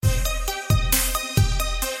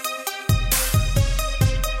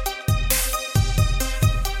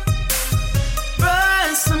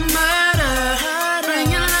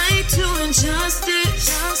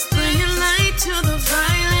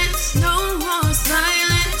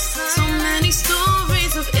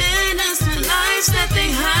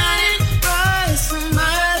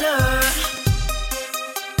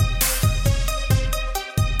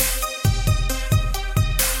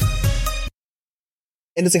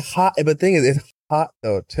And it's a hot, but the thing is, it's hot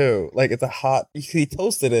though, too. Like, it's a hot, he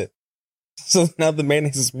toasted it. So now the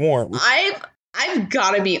mayonnaise is warm. I've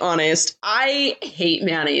got to be honest. I hate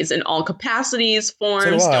mayonnaise in all capacities,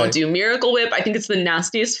 forms. So don't do Miracle Whip. I think it's the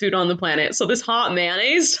nastiest food on the planet. So this hot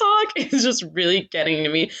mayonnaise talk is just really getting to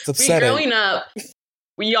me. It's upsetting. Growing up,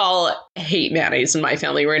 we all hate mayonnaise in my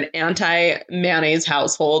family. We're an anti-mayonnaise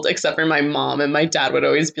household, except for my mom. And my dad would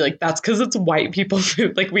always be like, that's because it's white people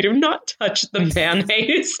food. Like, we do not touch the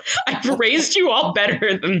mayonnaise. I've raised you all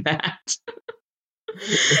better than that.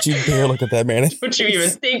 Don't you dare look at that mayonnaise. Don't you even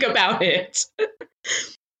think about it.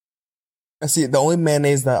 I see, the only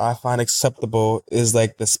mayonnaise that I find acceptable is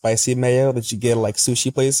like the spicy mayo that you get at like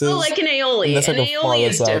sushi places. Oh, like an aioli. An aioli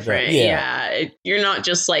is different. Yeah. You're not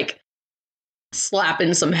just like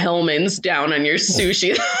slapping some Hellmann's down on your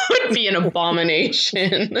sushi. That would be an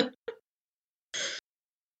abomination.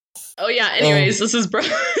 Oh, yeah. Anyways, this is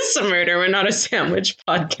Brothers of Murder. We're not a sandwich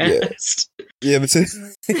podcast. Yeah, this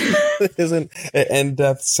isn't an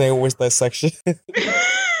in-depth sandwich dissection.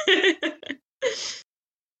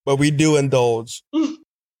 But we do indulge. I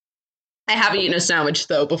have eaten a sandwich,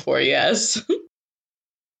 though, before, yes.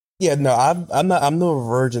 Yeah, no, I'm no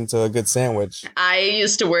virgin to a good sandwich. I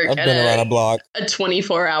used to work at a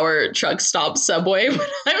 24-hour truck stop Subway when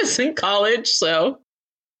I was in college, so...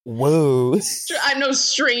 Whoa. I'm no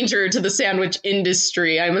stranger to the sandwich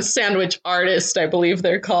industry. I'm a sandwich artist, I believe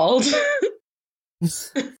they're called.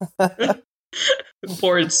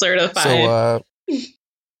 Board certified.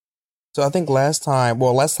 So I think last time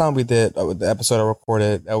we did the episode I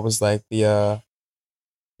recorded, that was like this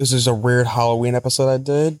is a weird Halloween episode I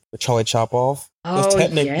did with Charlie Chopoff. Oh,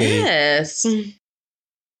 yes.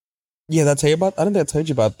 Yeah, did I tell you about? I don't think I told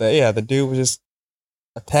you about that. Yeah, the dude was just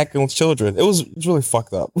attacking children. It was really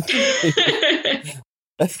fucked up.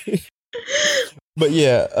 But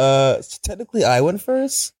yeah, so technically I went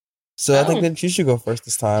first. So I think that you should go first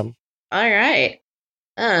this time. All right.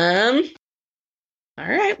 All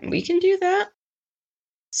right, we can do that.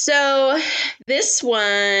 So this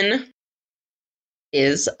one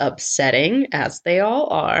is upsetting, as they all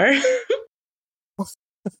are.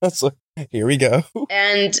 So here we go.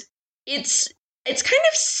 And it's kind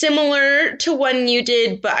of similar to one you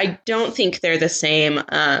did, but I don't think they're the same.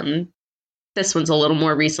 This one's a little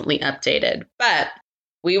more recently updated, but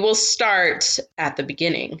we will start at the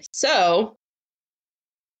beginning. So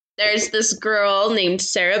there's this girl named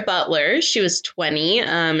Sarah Butler. She was 20,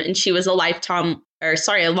 and she was a longtime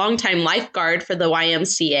lifeguard for the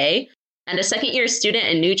YMCA and a second-year student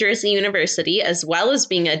at New Jersey University, as well as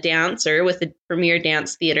being a dancer with the Premier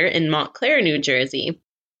Dance Theater in Montclair, New Jersey.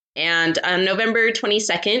 And on November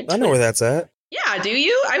 22nd... I know where that's at. Yeah, do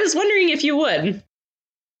you? I was wondering if you would.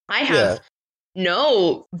 I have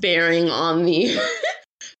no bearing on the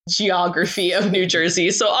geography of New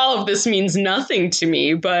Jersey, so all of this means nothing to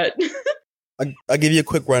me, but... I'll give you a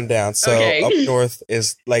quick rundown. So up north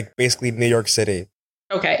is like basically New York City.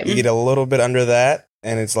 Okay. You get a little bit under that,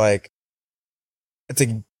 and it's like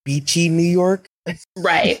beachy New York.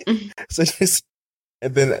 Right. So just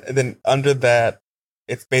and then under that,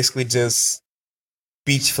 it's basically just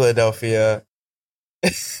beach Philadelphia.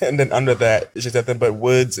 And then under that, it's just nothing but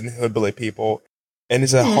woods and hillbilly people. And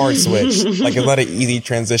it's a hard switch. Like, it's not an easy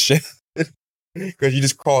transition. Because you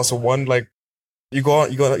just cross one, like, you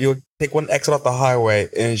take one exit off the highway,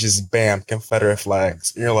 and it's just, bam, Confederate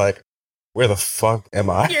flags. And you're like, where the fuck am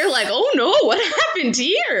I? You're like, oh no, what happened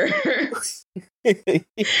here?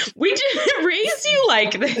 We didn't raise you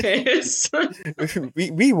like this.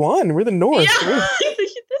 we won. We're the North. Yeah.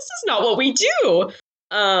 This is not what we do.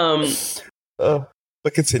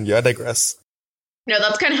 But continue. I digress. No,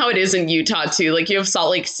 that's kind of how it is in Utah too. Like, you have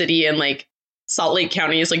Salt Lake City, and like Salt Lake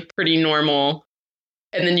County is like pretty normal.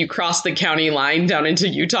 And then you cross the county line down into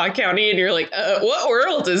Utah County, and you're like, what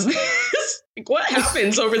world is this? Like, what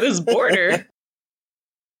happens over this border?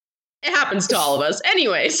 It happens to all of us.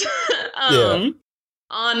 Anyways, on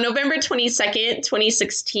November 22nd,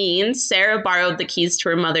 2016, Sarah borrowed the keys to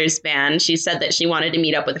her mother's van. She said that she wanted to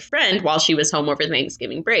meet up with a friend while she was home over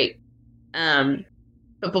Thanksgiving break.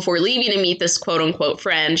 But before leaving to meet this quote-unquote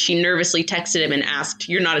friend, she nervously texted him and asked,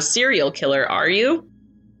 "You're not a serial killer, are you?"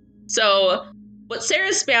 So what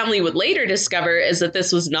Sarah's family would later discover is that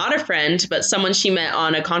this was not a friend, but someone she met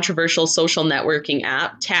on a controversial social networking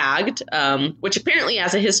app, Tagged, which apparently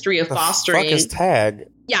has a history of fostering... The fuck is Tag?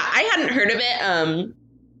 Yeah, I hadn't heard of it,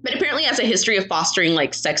 but apparently has a history of fostering,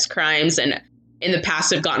 like, sex crimes, and in the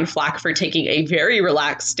past have gotten flack for taking a very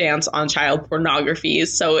relaxed stance on child pornography,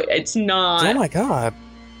 so it's not... Oh my god.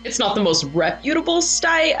 It's not the most reputable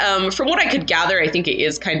site. From what I could gather, I think it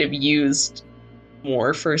is kind of used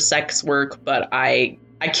more for sex work, but I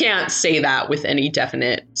I can't say that with any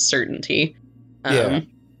definite certainty. Yeah.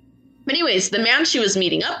 But anyways, the man she was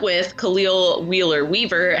meeting up with, Khalil Wheeler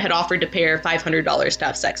Weaver, had offered to pay her $500 to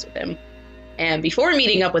have sex with him. And before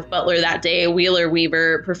meeting up with Butler that day, Wheeler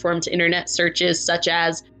Weaver performed internet searches such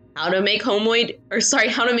as how to make homemade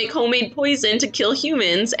poison to kill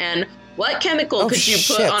humans, and what chemical could you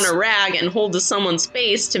put on a rag and hold to someone's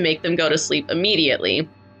face to make them go to sleep immediately.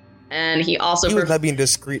 And he also... He was not being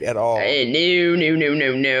discreet at all.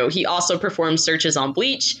 No. He also performed searches on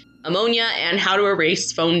bleach, ammonia, and how to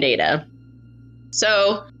erase phone data.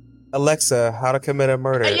 So... Alexa, how to commit a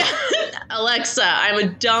murder. Alexa, I'm a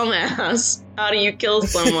dumbass. How do you kill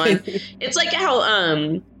someone? It's like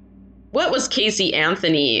how, what was Casey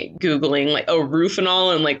Anthony Googling? Like,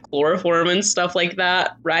 Rufinol and, like, chloroform and stuff like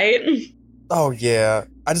that, right? Oh, yeah.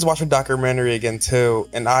 I just watched a documentary again, too,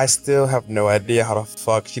 and I still have no idea how the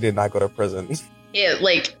fuck she did not go to prison.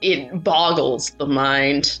 It boggles the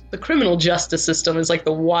mind. The criminal justice system is like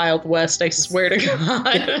the Wild West, I swear to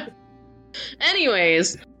God.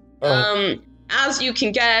 Anyways, as you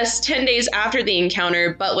can guess, 10 days after the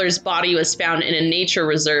encounter, Butler's body was found in a nature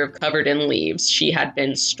reserve covered in leaves. She had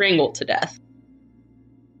been strangled to death.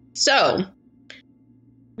 So,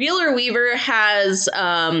 Wheeler Weaver has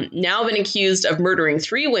now been accused of murdering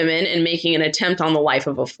 3 women and making an attempt on the life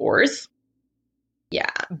of a 4th. Yeah,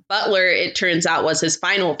 Butler, it turns out, was his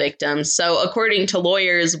final victim. So, according to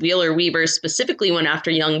lawyers, Wheeler Weaver specifically went after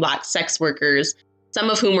young Black sex workers, some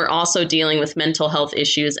of whom were also dealing with mental health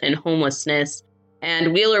issues and homelessness.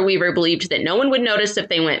 And Wheeler Weaver believed that no one would notice if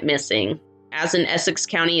they went missing. As an Essex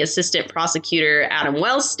County Assistant Prosecutor Adam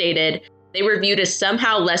Wells stated, they were viewed as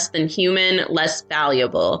somehow less than human, less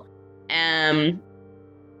valuable.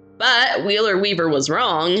 But Wheeler Weaver was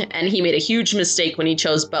wrong, and he made a huge mistake when he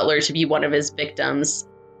chose Butler to be one of his victims.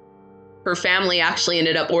 Her family actually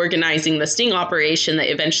ended up organizing the sting operation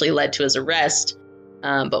that eventually led to his arrest,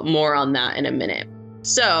 but more on that in a minute.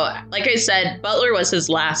 So, like I said, Butler was his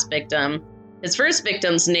last victim. His first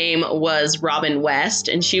victim's name was Robin West,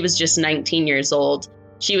 and she was just 19 years old.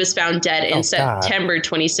 She was found dead in September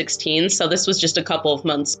 2016, so this was just a couple of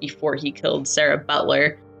months before he killed Sarah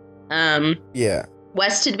Butler. Yeah.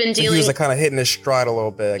 West had been So he was like kind of hitting his stride a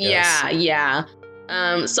little bit, I guess. Yeah.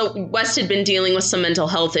 So West had been dealing with some mental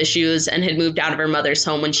health issues and had moved out of her mother's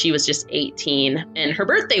home when she was just 18. And her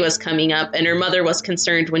birthday was coming up, and her mother was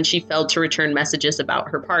concerned when she failed to return messages about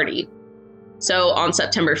her party. So on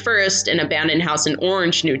September 1st, an abandoned house in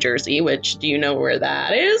Orange, New Jersey, which, do you know where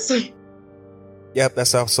that is? Yep,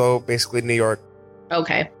 that's also basically New York.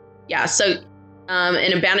 Okay. Yeah, so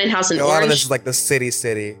an abandoned house in Orange. A lot of this is like the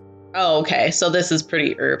city. Oh, okay. So this is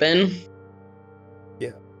pretty urban.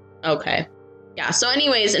 Yeah. Okay. Yeah. So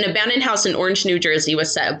anyways, an abandoned house in Orange, New Jersey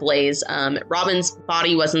was set ablaze. Robin's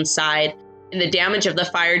body was inside, and the damage of the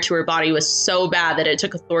fire to her body was so bad that it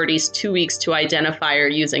took authorities 2 weeks to identify her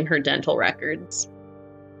using her dental records.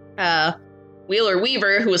 Wheeler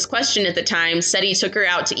Weaver, who was questioned at the time, said he took her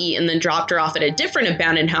out to eat and then dropped her off at a different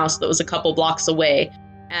abandoned house that was a couple blocks away.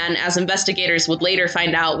 And as investigators would later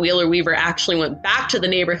find out, Wheeler Weaver actually went back to the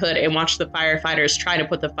neighborhood and watched the firefighters try to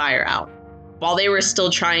put the fire out. While they were still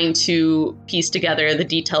trying to piece together the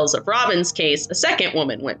details of Robin's case, a second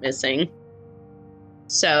woman went missing.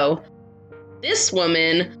 So this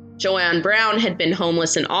woman, Joanne Brown, had been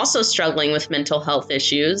homeless and also struggling with mental health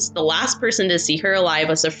issues. The last person to see her alive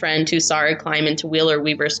was a friend who saw her climb into Wheeler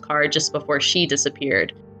Weaver's car just before she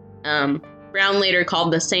disappeared. Brown later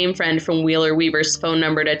called the same friend from Wheeler Weaver's phone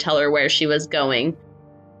number to tell her where she was going.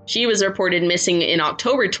 She was reported missing in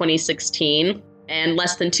October 2016, and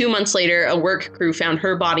less than 2 months later, a work crew found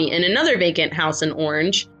her body in another vacant house in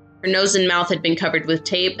Orange. Her nose and mouth had been covered with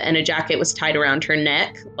tape, and a jacket was tied around her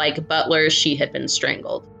neck. Like Butler's, she had been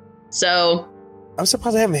strangled. So... I'm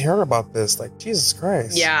surprised I haven't heard about this. Like, Jesus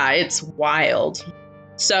Christ. Yeah, it's wild.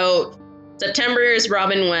 So, September is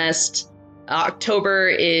Robin West. October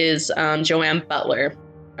is Joanne Butler.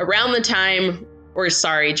 Joanne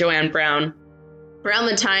Brown. Around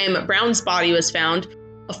the time Brown's body was found,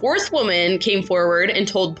 a 4th woman came forward and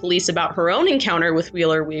told police about her own encounter with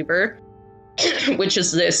Wheeler Weaver, which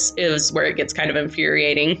is where it gets kind of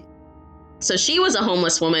infuriating. So she was a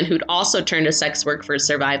homeless woman who'd also turned to sex work for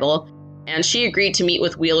survival, and she agreed to meet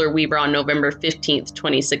with Wheeler Weaver on November 15th,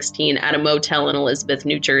 2016 at a motel in Elizabeth,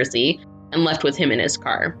 New Jersey, and left with him in his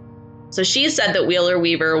car. So she said that Wheeler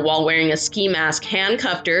Weaver, while wearing a ski mask,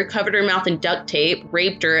 handcuffed her, covered her mouth in duct tape,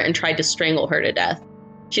 raped her, and tried to strangle her to death.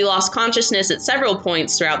 She lost consciousness at several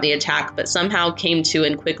points throughout the attack, but somehow came to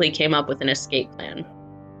and quickly came up with an escape plan.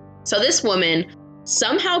 So this woman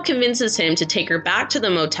somehow convinces him to take her back to the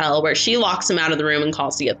motel, where she locks him out of the room and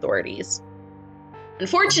calls the authorities.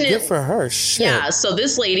 Unfortunately, good for her. Shit. Yeah, so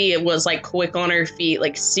this lady was like quick on her feet,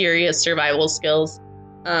 like serious survival skills.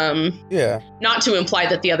 Not to imply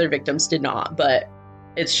that the other victims did not, but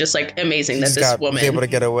it's just like amazing that this woman was able to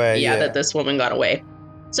get away. Yeah, that this woman got away.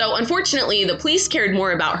 So unfortunately, the police cared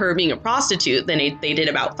more about her being a prostitute than they did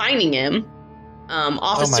about finding him.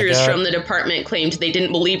 Officers from the department claimed they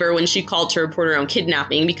didn't believe her when she called to report her own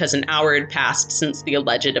kidnapping because an hour had passed since the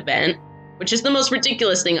alleged event, which is the most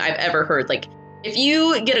ridiculous thing I've ever heard. Like, if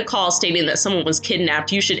you get a call stating that someone was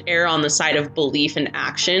kidnapped, you should err on the side of belief and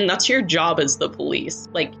action. That's your job as the police.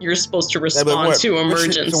 Like, you're supposed to respond to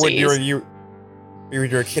emergencies. So you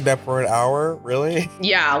were kidnapped for an hour? Really?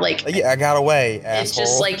 Yeah, like yeah, I got away, asshole. It's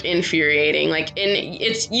just like infuriating. Like, and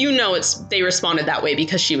they responded that way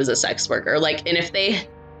because she was a sex worker. Like, and if they...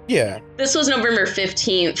 Yeah. This was November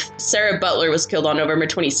 15th. Sarah Butler was killed on November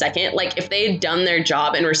 22nd. Like, if they had done their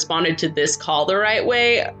job and responded to this call the right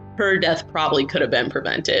way, her death probably could have been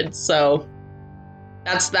prevented. So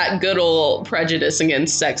that's that good old prejudice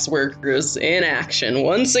against sex workers in action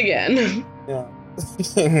once again. Yeah.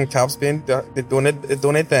 Cops doing their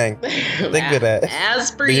thing. They're good at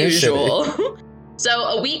as per usual. So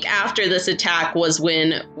a week after this attack was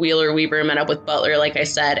when Wheeler Weaver met up with Butler, like I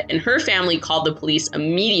said, and her family called the police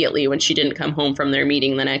immediately when she didn't come home from their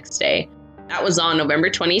meeting the next day. That was on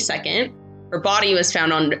November 22nd. Her body was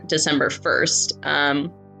found on December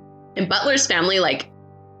 1st. And Butler's family, like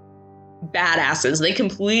badasses, they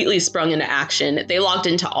completely sprung into action. They logged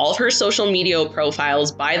into all of her social media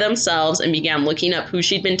profiles by themselves and began looking up who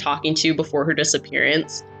she'd been talking to before her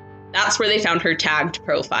disappearance. That's where they found her tagged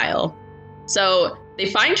profile. So they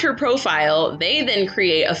find her profile. They then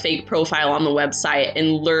create a fake profile on the website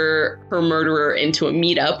and lure her murderer into a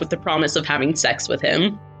meetup with the promise of having sex with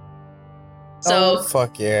him. So,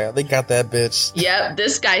 fuck yeah. They got that bitch. Yep,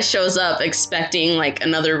 this guy shows up expecting like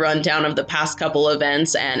another rundown of the past couple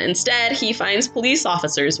events, and instead he finds police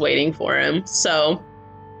officers waiting for him. So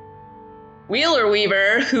Wheeler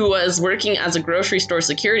Weaver, who was working as a grocery store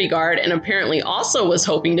security guard and apparently also was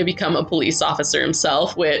hoping to become a police officer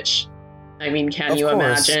himself, which, I mean, can you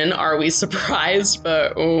imagine? Are we surprised?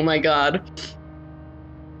 But oh my god.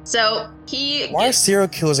 So why are serial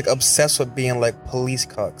killers like obsessed with being like police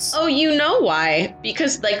cucks? Oh, you know why?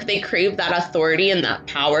 Because like they crave that authority and that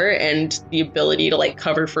power and the ability to like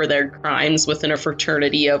cover for their crimes within a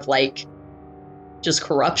fraternity of like just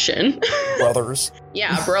corruption. Brothers.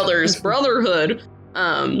 Yeah, brothers, brotherhood.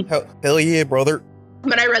 Hell yeah, brother.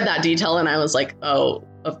 But I read that detail and I was like, oh,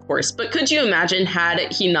 of course. But could you imagine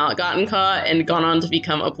had he not gotten caught and gone on to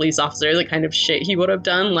become a police officer, the kind of shit he would have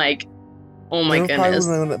done? Like, oh my goodness.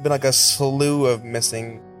 There would have been like a slew of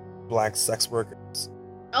missing black sex workers.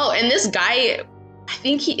 Oh, and this guy, I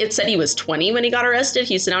think it said he was 20 when he got arrested.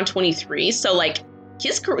 He's now 23. So like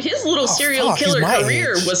his little serial killer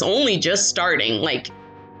career was only just starting. Like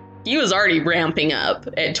he was already ramping up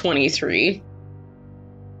at 23.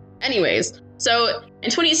 Anyways, so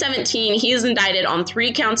in 2017, he is indicted on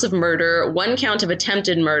 3 counts of murder, 1 count of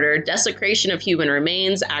attempted murder, desecration of human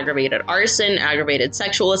remains, aggravated arson, aggravated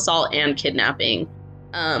sexual assault, and kidnapping.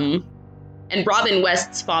 And Robin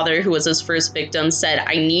West's father, who was his first victim, said,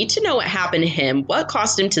 "I need to know what happened to him. What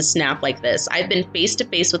caused him to snap like this? I've been face to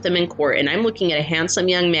face with him in court, and I'm looking at a handsome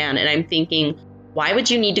young man, and I'm thinking, why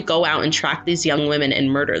would you need to go out and track these young women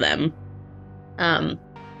and murder them?"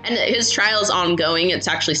 And his trial is ongoing. It's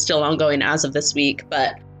actually still ongoing as of this week.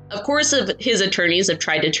 But of course, his attorneys have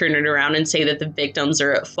tried to turn it around and say that the victims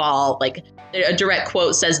are at fault. Like a direct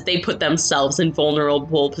quote says they put themselves in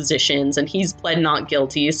vulnerable positions, and he's pled not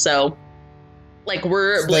guilty. So like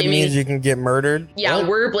we're blaming. That means you can get murdered? Yeah, what?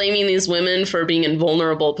 We're blaming these women for being in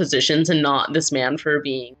vulnerable positions and not this man for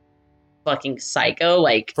being fucking psycho.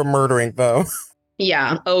 Like for murdering, though.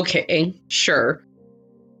 Yeah, okay, sure.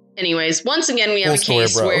 Anyways, once again, we have a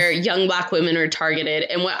case where young black women are targeted.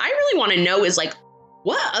 And what I really want to know is, like,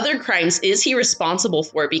 what other crimes is he responsible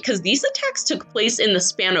for? Because these attacks took place in the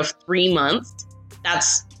span of 3 months.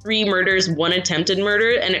 That's 3 murders, 1 attempted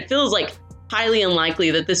murder. And it feels like highly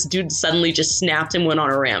unlikely that this dude suddenly just snapped and went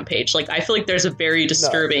on a rampage. Like, I feel like there's a very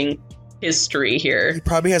disturbing history here. He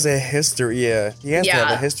probably has a history, yeah. He has to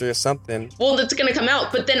have a history or something. Well, that's going to come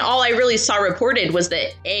out. But then all I really saw reported was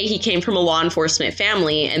that A, he came from a law enforcement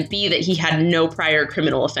family, and B, that he had no prior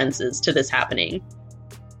criminal offenses to this happening.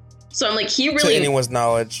 So I'm like, he really... To anyone's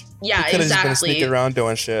knowledge. Yeah, he exactly. Just been sneaking around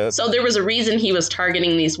doing shit. So there was a reason he was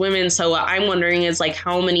targeting these women. So what I'm wondering is, like,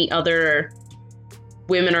 how many other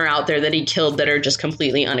women are out there that he killed that are just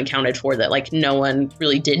completely unaccounted for, that, like, no one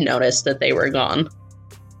really did notice that they were gone.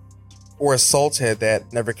 Or assaulted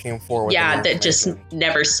that never came forward. Yeah, that just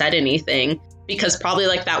never said anything. Because probably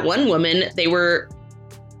like that one woman, they were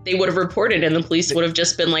they would have reported and the police would have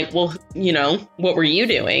just been like, well, you know, what were you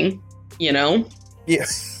doing? You know? Yeah.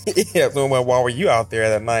 Yeah. So why were you out there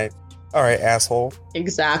that night? All right, asshole.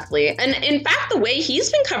 Exactly. And in fact, the way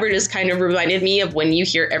he's been covered has kind of reminded me of when you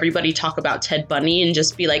hear everybody talk about Ted Bundy and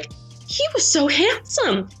just be like, he was so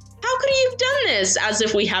handsome. How could he have done this? As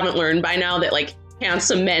if we haven't learned by now that, like,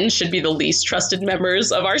 handsome men should be the least trusted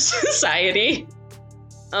members of our society.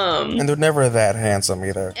 And they're never that handsome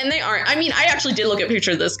either. And they aren't. I mean, I actually did look at a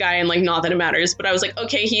picture of this guy and, like, not that it matters, but I was like,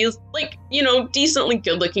 okay, he's, like, you know, decently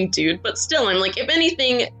good-looking dude. But still, I'm like, if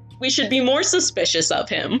anything, we should be more suspicious of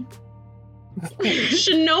him. You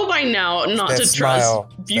should know by now not to smile.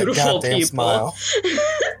 Trust beautiful people. Smile.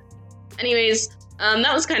 Anyways,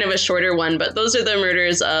 that was kind of a shorter one, but those are the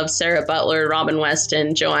murders of Sarah Butler, Robin West,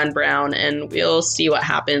 and Joanne Brown, and we'll see what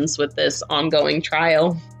happens with this ongoing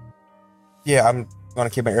trial. Yeah, I'm going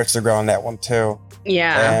to keep my ears to the ground on that one, too.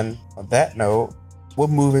 Yeah. And on that note, we'll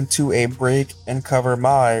move into a break and cover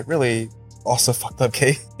my really also fucked up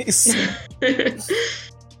case.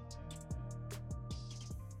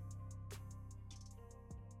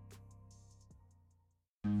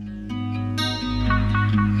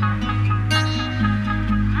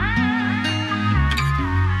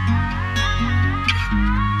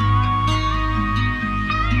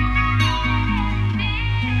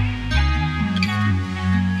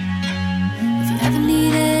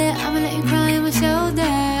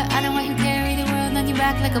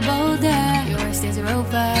 Like a boulder, your worst days are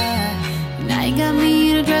over. Now you got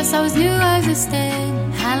me in a dress I always knew I existed.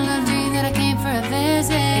 Had a little dream that I came for a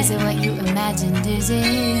visit. Is it what you imagined, is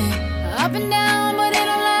it? Up and down, but it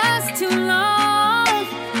don't last too long.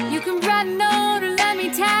 You can write a note or let me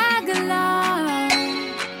tag along.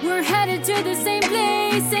 We're headed to the same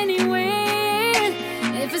place anyway.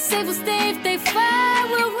 If it's safe, we'll stay. If they fight,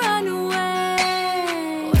 we'll run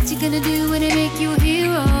away. What you gonna do when they make you a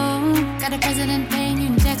hero? Got a president paying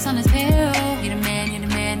you checks on his payroll. You're the man in the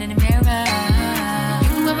mirror.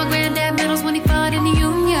 You were my granddad medals when he fought in the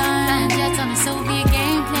Union. Flying jets on the Soviet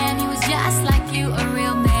game plan. He was just like you, a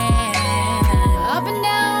real man. Up and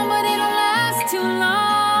down, but it don't last too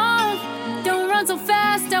long. Don't run so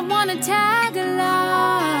fast, I wanna tag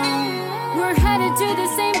along. We're headed to the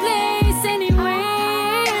same place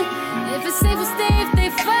anyway. If it's safe, we'll stay. If they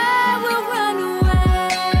fight, we'll run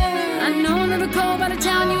away. I know another call by the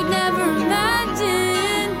town you'd never imagine.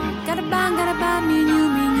 Gotta buy me and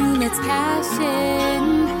you, let's cash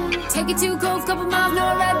in. Take it to a cold couple miles,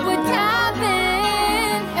 no redwood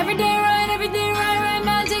cabin. Every day right,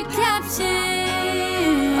 magic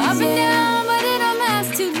caption. Up and down, but it don't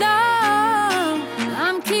last too long.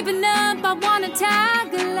 I'm keeping up, I wanna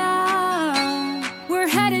tag along. We're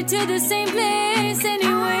headed to the same place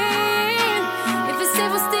anyway. If it's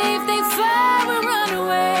safe, we'll stay. If they fight, we'll run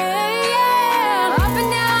away.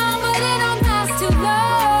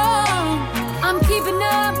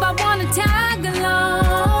 Tag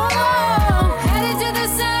along, headed to the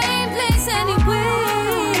same place anyway.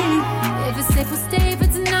 If it's safe, we'll stay. If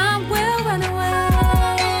it's not, we'll run away.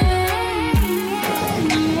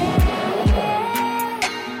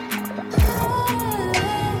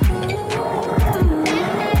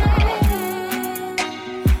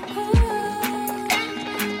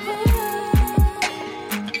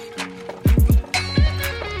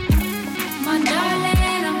 My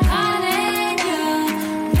darling, I'm calling you.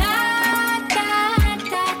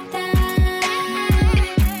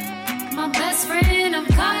 My best friend, I'm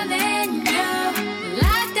calling you.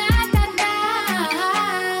 La da da da.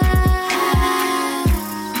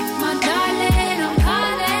 My darling, I'm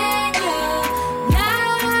calling you. La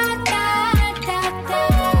da da da.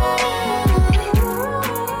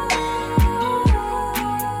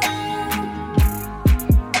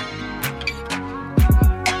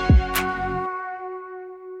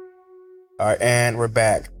 All right, and we're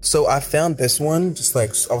back. So I found this one, just like,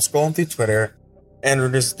 I was scrolling through Twitter, and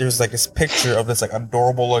there's like this picture of this like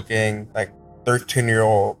adorable looking like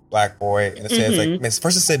 13-year-old black boy, and it says like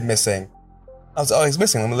first it said missing. I was like, oh, he's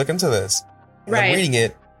missing. Let me look into this. And I'm reading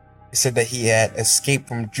it. It said that he had escaped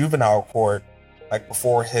from juvenile court like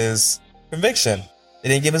before his conviction.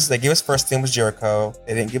 They gave his first name was Jericho.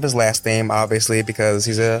 They didn't give his last name, obviously, because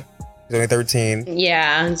he's only 13.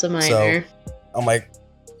 Yeah, it's a minor. So I'm like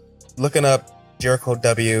looking up Jericho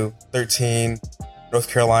W, 13, North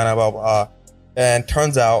Carolina, blah, blah. And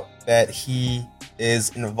turns out that he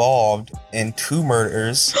is involved in 2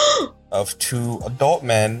 murders of 2 adult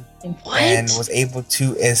men. What? And was able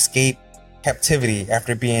to escape captivity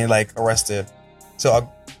after being like arrested. So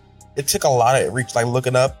it took a lot of reach, like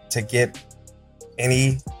looking up to get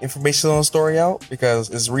any information on the story out because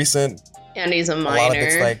it's recent. And he's a minor. A lot of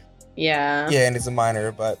it's like, Yeah. Yeah, and he's a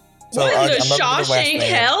minor, but so what in the I'm not gonna do the last Shawshank name.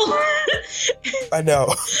 hell? I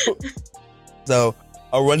know. So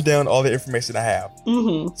I'll run down all the information I have.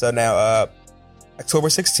 Mm-hmm. So now, October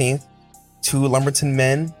 16th, 2 Lumberton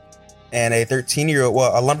men and a 13-year-old,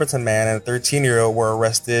 well, a Lumberton man and a 13-year-old were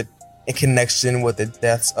arrested in connection with the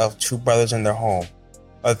deaths of 2 brothers in their home.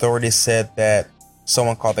 Authorities said that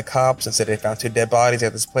someone called the cops and said they found 2 dead bodies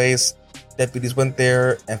at this place. Deputies went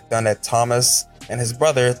there and found that Thomas and his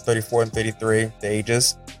brother, 34 and 33, the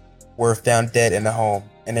ages, were found dead in the home.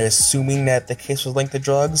 And they're assuming that the case was linked to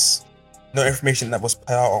drugs. No information that was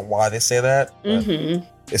put out on why they say that. But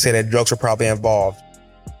they say that drugs were probably involved.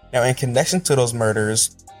 Now, in connection to those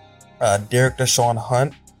murders, Derek Deshaun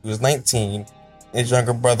Hunt, who was 19, his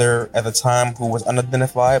younger brother at the time, who was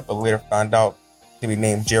unidentified but later found out to be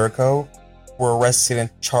named Jericho, were arrested and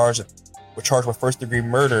charged with first-degree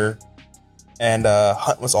murder. And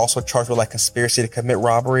Hunt was also charged with conspiracy to commit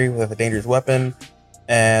robbery with a dangerous weapon,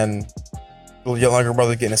 and the younger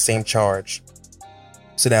brother getting the same charge.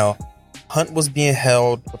 So now, Hunt was being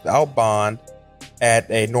held without bond at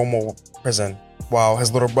a normal prison, while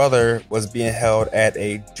his little brother was being held at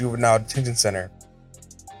a juvenile detention center.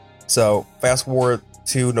 So fast forward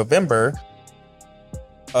to November,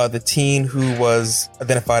 the teen who was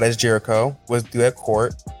identified as Jericho was due at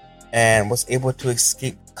court and was able to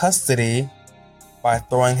escape custody by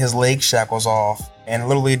throwing his leg shackles off and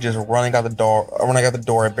literally just running out the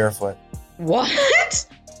door barefoot. What?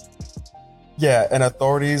 Yeah, and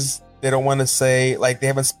authorities, they don't want to say, they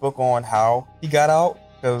haven't spoken on how he got out.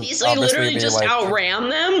 He's literally just outran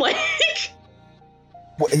them?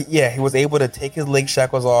 Well, yeah, he was able to take his leg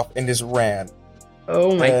shackles off and just ran.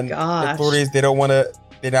 Oh my gosh. Authorities, they don't want to,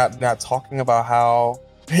 they're not talking about how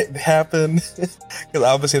it happened. Because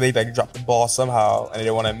obviously they dropped the ball somehow and they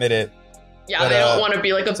don't want to admit it. Yeah, but, they don't want to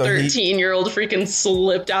be like a so 13-year-old freaking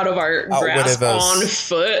slipped out of our grasp on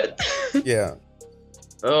foot. Yeah.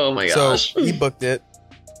 Oh my gosh. So he booked it.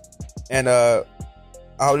 And out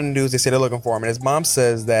in the news, they say they're looking for him. And his mom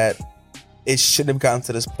says that it shouldn't have gotten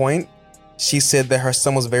to this point. She said that her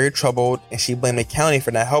son was very troubled and she blamed the county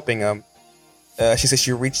for not helping him. She said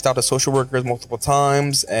she reached out to social workers multiple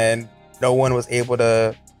times and no one was able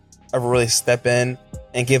to ever really step in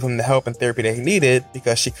and give him the help and therapy that he needed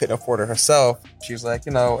because she couldn't afford it herself. She was like,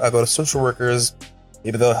 I go to social workers,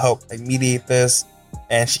 maybe they'll help mediate this.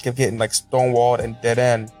 And she kept getting stonewalled and dead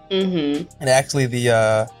end. Mm-hmm. And actually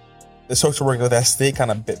the social worker of that state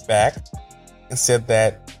kind of bit back and said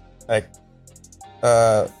that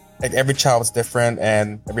every child is different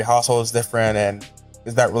and every household is different and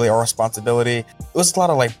is that really our responsibility? It was a lot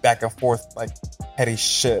of back and forth petty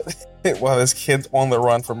shit while this kid's on the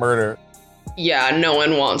run for murder. Yeah, no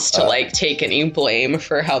one wants to take any blame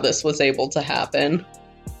for how this was able to happen.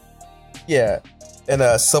 Yeah,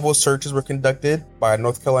 and several searches were conducted by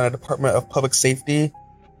North Carolina Department of Public Safety,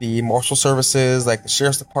 the Marshal Services, the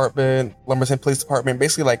Sheriff's Department, Lumberton Police Department,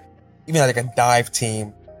 basically even a dive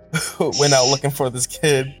team went out looking for this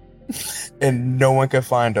kid and no one could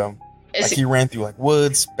find him. He ran through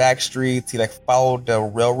woods, back streets, he followed the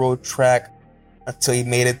railroad track until he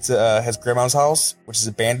made it to his grandma's house, which is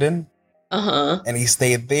abandoned. Uh-huh. And he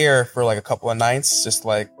stayed there for a couple of nights, just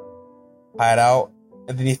hide out.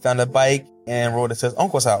 And then he found a bike and rode it to his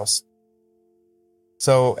uncle's house.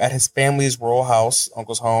 So at his family's rural house,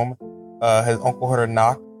 uncle's home, his uncle heard a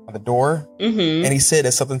knock on the door. Mm-hmm. And he said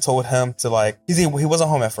that something told him to he wasn't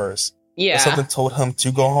home at first. Yeah. But something told him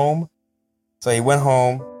to go home. So he went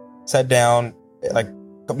home, sat down, a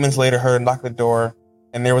couple minutes later heard a knock at the door,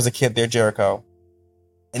 and there was a kid there, Jericho.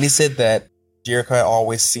 And he said that Jericho had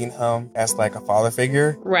always seen him as a father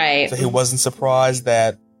figure. Right. So he wasn't surprised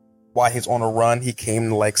that while he's on a run, he came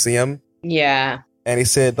to see him. Yeah. And he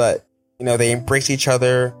said that, they embraced each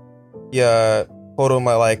other. He told him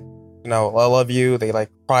I love you. They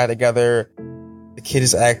cry together. The kid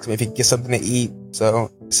just asked him if he could get something to eat.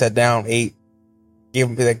 So he sat down, ate, gave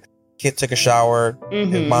him the kid took a shower.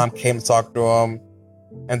 Mm-hmm. His mom came to talk to him.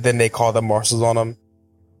 And then they called the marshals on him.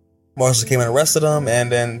 Marshals came and arrested him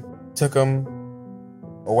and then took him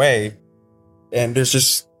away. And there's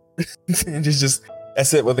just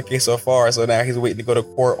that's it with the case so far. So now he's waiting to go to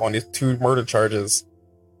court on these 2 murder charges.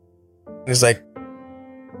 And it's a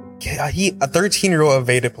 13-year-old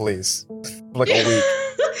evaded police for a week.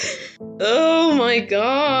 Oh my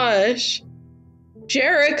gosh.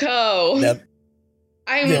 Jericho. Yep.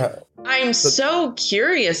 I'm so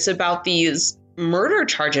curious about these murder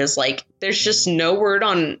charges. There's just no word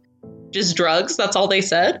on just drugs. That's all they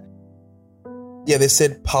said? Yeah, they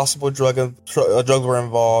said possible drugs were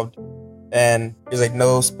involved. And there's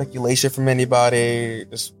no speculation from anybody.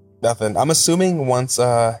 Just Nothing. I'm assuming once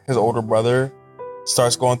his older brother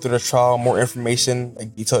starts going through the trial, more information,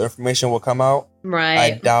 like detailed information, will come out. Right.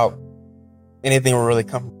 I doubt anything will really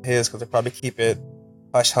come from his because they probably keep it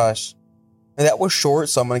hush hush. And that was short,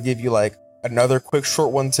 so I'm gonna give you like another quick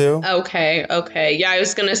short one too. Okay. Yeah, I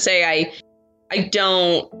was gonna say I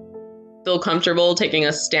don't feel comfortable taking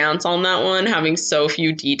a stance on that one, having so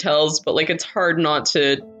few details, but like it's hard not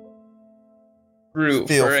to root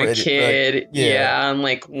for a kid. Like, yeah, and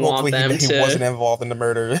like want them to. He wasn't involved in the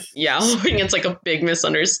murder. Yeah, hoping it's like a big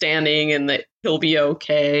misunderstanding and that he'll be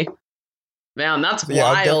okay. Man, that's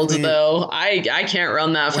wild though. I can't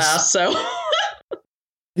run that fast, so.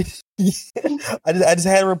 I just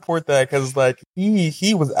had to report that because like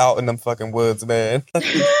he was out in them fucking woods, man.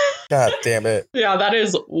 God damn it. Yeah, that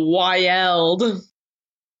is wild.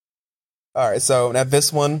 All right, so now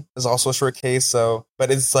this one is also a short case,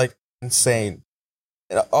 but it's like insane.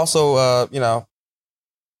 And also,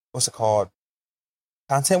 what's it called?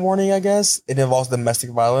 Content warning, I guess. It involves domestic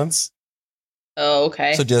violence. Oh,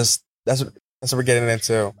 okay. So that's what we're getting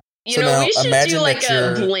into. We should do like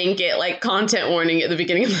a blanket like content warning at the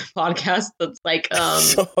beginning of the podcast that's like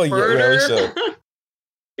murder.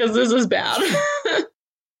 Because this is bad.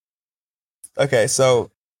 Okay,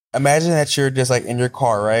 so imagine that you're just like in your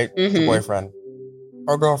car, right? Mm-hmm. With your boyfriend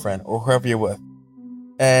or girlfriend or whoever you're with.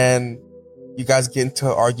 And you guys get into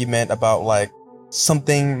an argument about like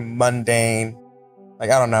something mundane.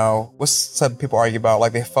 Like, I don't know. What's some people argue about?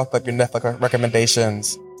 Like they fucked up your Netflix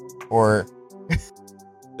recommendations or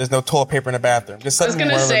there's no toilet paper in the bathroom. Just I was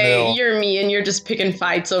gonna say, you're me and you're just picking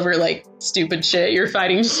fights over like stupid shit. You're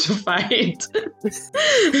fighting just to fight.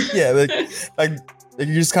 Yeah, like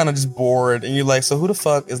you're just kind of just bored and you're like, so who the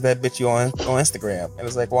fuck is that bitch you on Instagram? And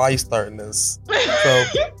it's like, why are you starting this? So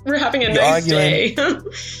we're having a nice day.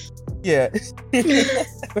 Yeah.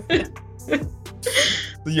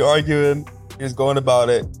 So you're arguing, you're just going about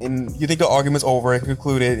it, and you think the argument's over and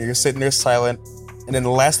concluded, and you're sitting there silent, and then the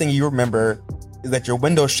last thing you remember is that your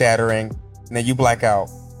window's shattering, and then you black out.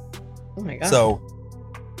 Oh my god. So,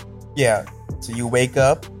 yeah. So you wake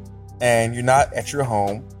up, and you're not at your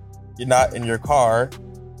home, you're not in your car,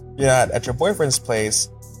 you're not at your boyfriend's place,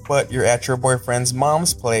 but you're at your boyfriend's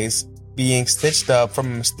mom's place, being stitched up from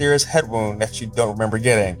a mysterious head wound that you don't remember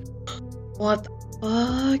getting. What the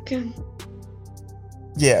fuck?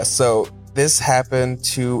 Yeah, so this happened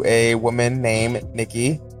to a woman named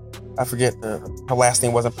Nikki. I forget her last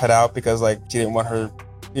name wasn't put out because like she didn't want her,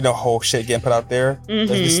 whole shit getting put out there. Mm-hmm.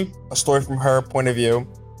 There's just a story from her point of view.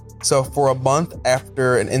 So for a month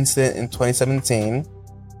after an incident in 2017,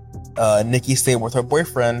 Nikki stayed with her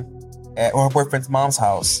boyfriend at her boyfriend's mom's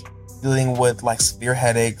house, dealing with like severe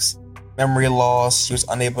headaches, memory loss. She was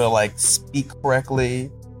unable to like speak correctly,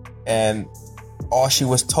 and all she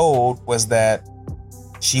was told was that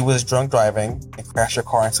she was drunk driving and crashed her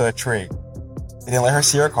car into a tree. They didn't let her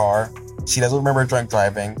see her car. She doesn't remember drunk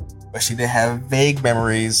driving, but she did have vague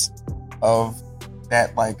memories of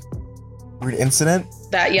that like weird incident.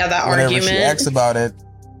 That whenever argument. Whenever she asked about it,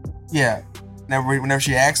 whenever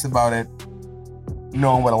she asked about it,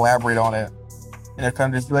 no one would elaborate on it. And they'd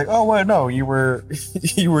kind of just be like, "Oh, well, no, you were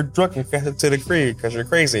drunk and crashed into the tree because you're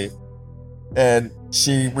crazy." And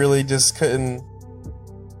she really just couldn't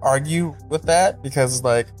argue with that because it's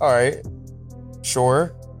like, all right,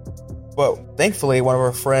 sure. But thankfully, one of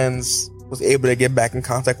her friends was able to get back in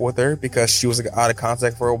contact with her because she was out of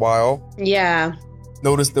contact for a while. Yeah.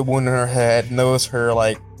 Noticed the wound in her head, noticed her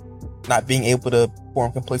like not being able to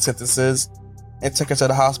form complete sentences, and took her to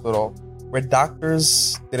the hospital, where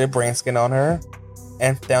doctors did a brain scan on her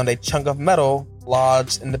and found a chunk of metal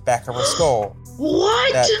lodged in the back of her skull.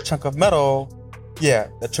 What? That chunk of metal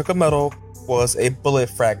was a bullet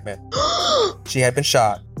fragment. She had been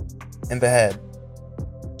shot in the head.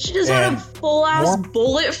 She just had a full-ass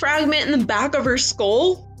bullet fragment in the back of her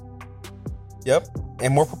skull? Yep.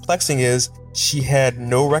 And more perplexing is she had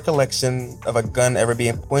no recollection of a gun ever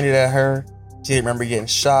being pointed at her. She didn't remember getting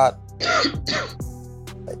shot.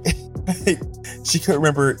 She couldn't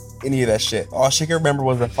remember any of that shit. All she could remember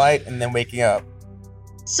was the fight and then waking up.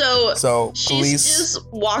 So she's police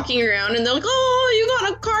just walking around and they're like, "Oh, you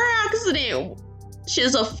got a car accident." She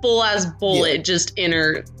has a full-ass bullet just in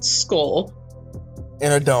her skull.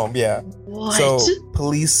 In her dome, yeah. What? So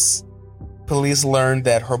police learned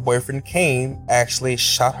that her boyfriend Kane actually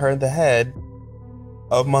shot her in the head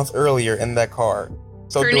a month earlier in that car.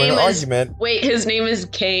 So during an argument... Wait, his name is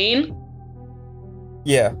Kane?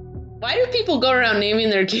 Yeah. Why do people go around naming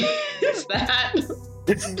their kids that?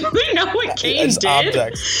 Do they know what Kane did?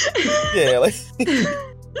 Objects. Yeah, like...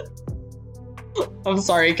 I'm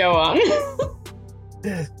sorry, go on.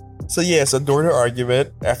 So during the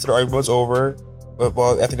argument, after the argument was over,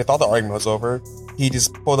 well, after they thought the argument was over, he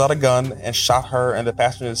just pulled out a gun and shot her in the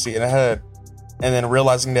passenger seat in the head. And then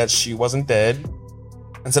realizing that she wasn't dead,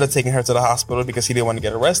 instead of taking her to the hospital because he didn't want to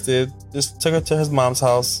get arrested, just took her to his mom's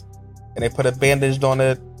house and they put a bandage on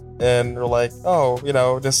it. And they're like, oh,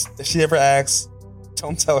 just if she ever asks,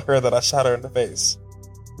 don't tell her that I shot her in the face.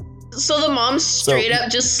 So the mom straight up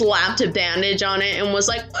just slapped a bandage on it and was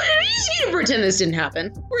like, you just need to pretend this didn't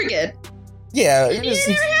happen. We're good. Yeah. You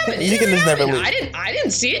can just never leave. I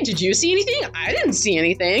didn't see it. Did you see anything? I didn't see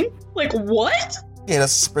anything. Like, what? Yeah,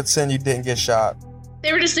 let's pretend you didn't get shot.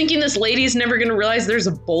 They were just thinking this lady's never going to realize there's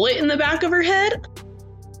a bullet in the back of her head?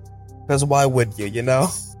 Because why would you,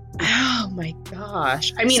 Oh my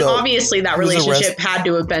gosh. I mean, obviously that relationship had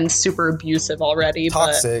to have been super abusive already.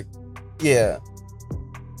 Toxic. Yeah.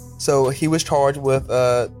 So he was charged with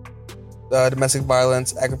domestic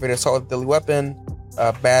violence, aggravated assault with a deadly weapon,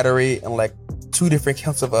 battery, and like 2 different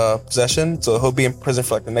counts of possession. So he'll be in prison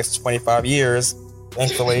for like the next 25 years,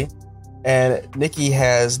 thankfully. And Nikki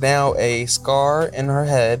has now a scar in her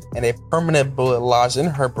head and a permanent bullet lodged in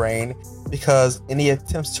her brain because any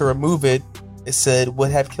attempts to remove it, it said,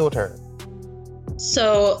 would have killed her.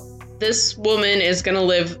 So this woman is going to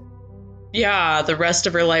live, the rest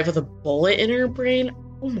of her life with a bullet in her brain?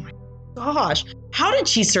 Oh my gosh. How did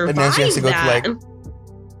she survive and then she has to go that? through,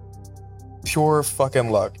 like, pure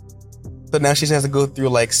fucking luck. So now she has to go through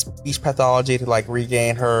like speech pathology to like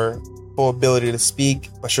regain her full ability to speak,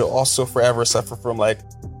 but she'll also forever suffer from like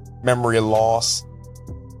memory loss.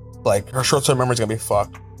 Like her short-term memory is gonna be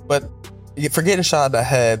fucked. But for getting shot in the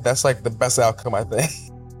head, that's like the best outcome, I think.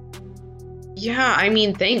 Yeah, I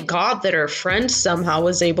mean, thank God that her friend somehow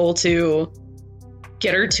was able to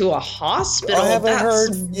get her to a hospital. I haven't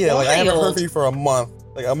heard. Yeah, wild. like I haven't heard from you for a month.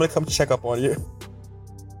 Like I'm gonna come check up on you.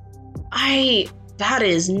 That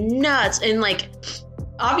is nuts. And like,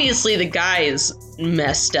 obviously the guy is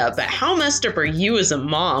messed up, but how messed up are you as a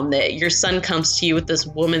mom that your son comes to you with this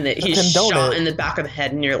woman that he's shot in the back of the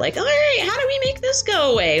head and you're like, all right, how do we make this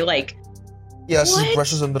go away? Like, yeah, she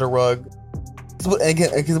brushes under the rug.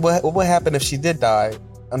 Again, what would happen if she did die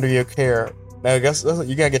under your care? Now I guess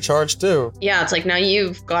you gotta get charged too. Yeah, it's like now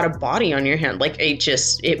you've got a body on your hand. Like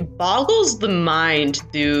it boggles the mind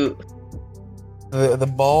through the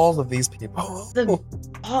balls of these people.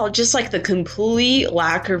 Just like the complete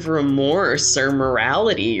lack of remorse or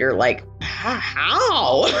morality. You're like,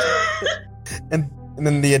 how? and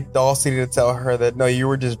then the audacity to tell her that no, you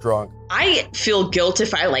were just drunk. I feel guilt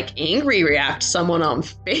if I like angry react to someone on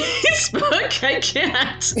Facebook. I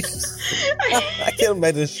can't. I can't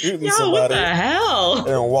imagine shooting somebody. What the hell?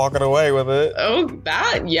 And walking away with it. Oh,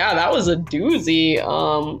 that was a doozy.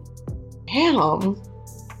 Damn.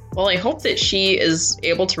 Well, I hope that she is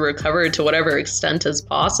able to recover to whatever extent as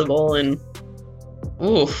possible. And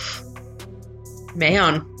oof,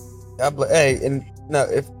 man. Hey, and no,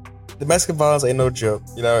 if domestic violence ain't no joke,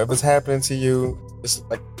 if it's happening to you, it's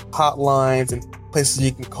like hotlines and places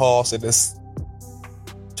you can call. So just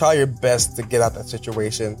try your best to get out that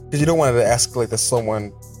situation because you don't want it to escalate to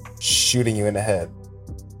someone shooting you in the head.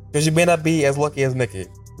 Because you may not be as lucky as Nikki.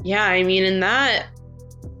 Yeah, I mean, and that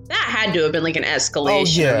had to have been like an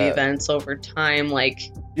escalation of events over time. Like,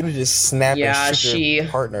 you know, just snap and shoot your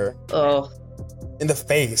partner. Oh. In the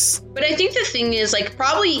face. But I think the thing is, like,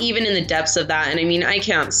 probably even in the depths of that, and I mean, I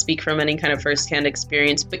can't speak from any kind of firsthand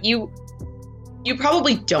experience, but you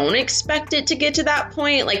probably don't expect it to get to that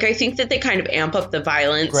point. Like, I think that they kind of amp up the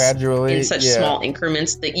violence gradually in such small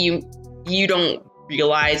increments that you don't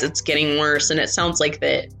realize it's getting worse. And it sounds like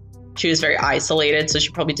that she was very isolated, so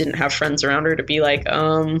she probably didn't have friends around her to be like,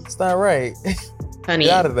 it's not right. Honey,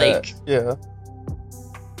 get out of that. Like, yeah.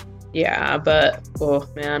 Yeah, but oh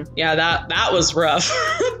man, yeah, that was rough.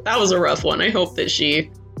 That was a rough one. I hope that she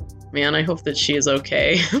is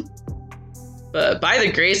okay. But by the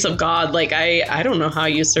grace of God, like I don't know how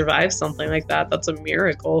you survive something like that. That's a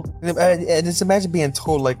miracle. And just imagine being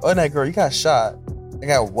told like, "Oh, that girl, you got shot." I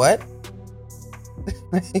got what?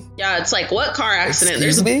 Yeah, it's like, what car accident?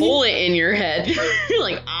 There's a bullet in your head. You're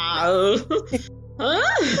like, huh?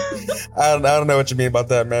 I don't know what you mean about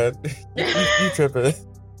that, man. You tripping?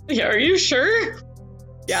 Yeah, are you sure?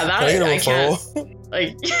 Yeah, that I can't.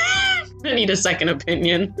 Like, I need a second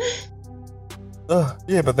opinion.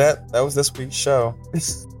 Yeah, but that was this week's show.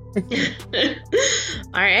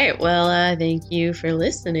 All right. Well, thank you for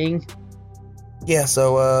listening. Yeah.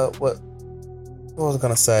 So, what was I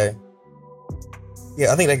gonna say?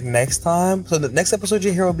 Yeah, I think like next time. So the next episode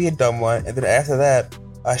you hear will be a dumb one, and then after that,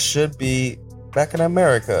 I should be back in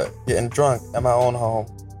America, getting drunk at my own home.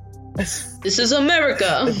 This is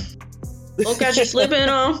America. We'll catch you slipping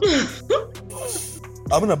on.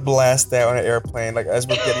 I'm gonna blast that on an airplane, like as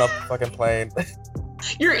we're getting off the fucking plane.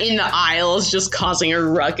 You're in the aisles just causing a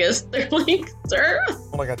ruckus. They're like, sir.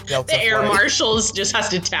 I'm like a Delta The air flight. marshals just has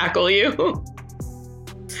to tackle you. I'm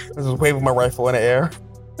just waving my rifle in the air.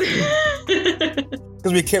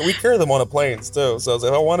 Because we carry them on the planes too. So if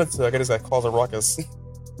I wanted to, I could just like cause a ruckus.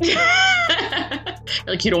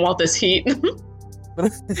 Like, you don't want this heat.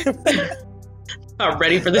 Not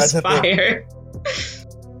ready for this fire.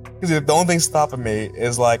 Because the only thing stopping me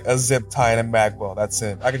is like a zip tie and a mag weld. That's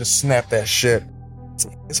it. I can just snap that shit.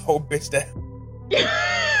 This whole bitch down.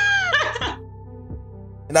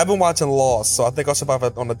 And I've been watching Lost, so I think I'll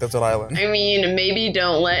survive on a desert island. I mean, maybe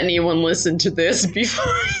don't let anyone listen to this before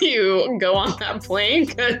you go on that plane,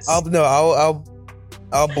 because I'll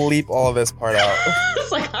bleep all of this part out.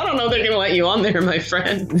 it's like, I don't know, they're gonna let you on there, my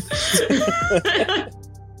friend.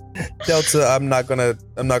 Delta, I'm not gonna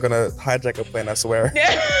hijack a plane, I swear.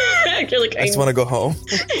 You're like, I just want to go home.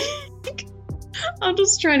 I'm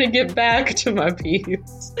just trying to get back to my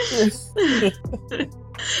peace.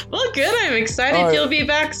 Well, good. I'm excited you'll be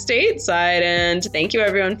back stateside, and thank you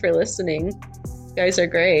everyone for listening. You guys are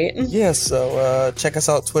great. Yeah, so check us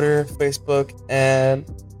out, Twitter, Facebook, and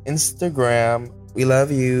Instagram. We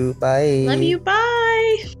love you. Bye. Love you.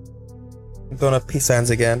 Bye. I'm throwing up peace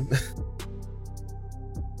signs again.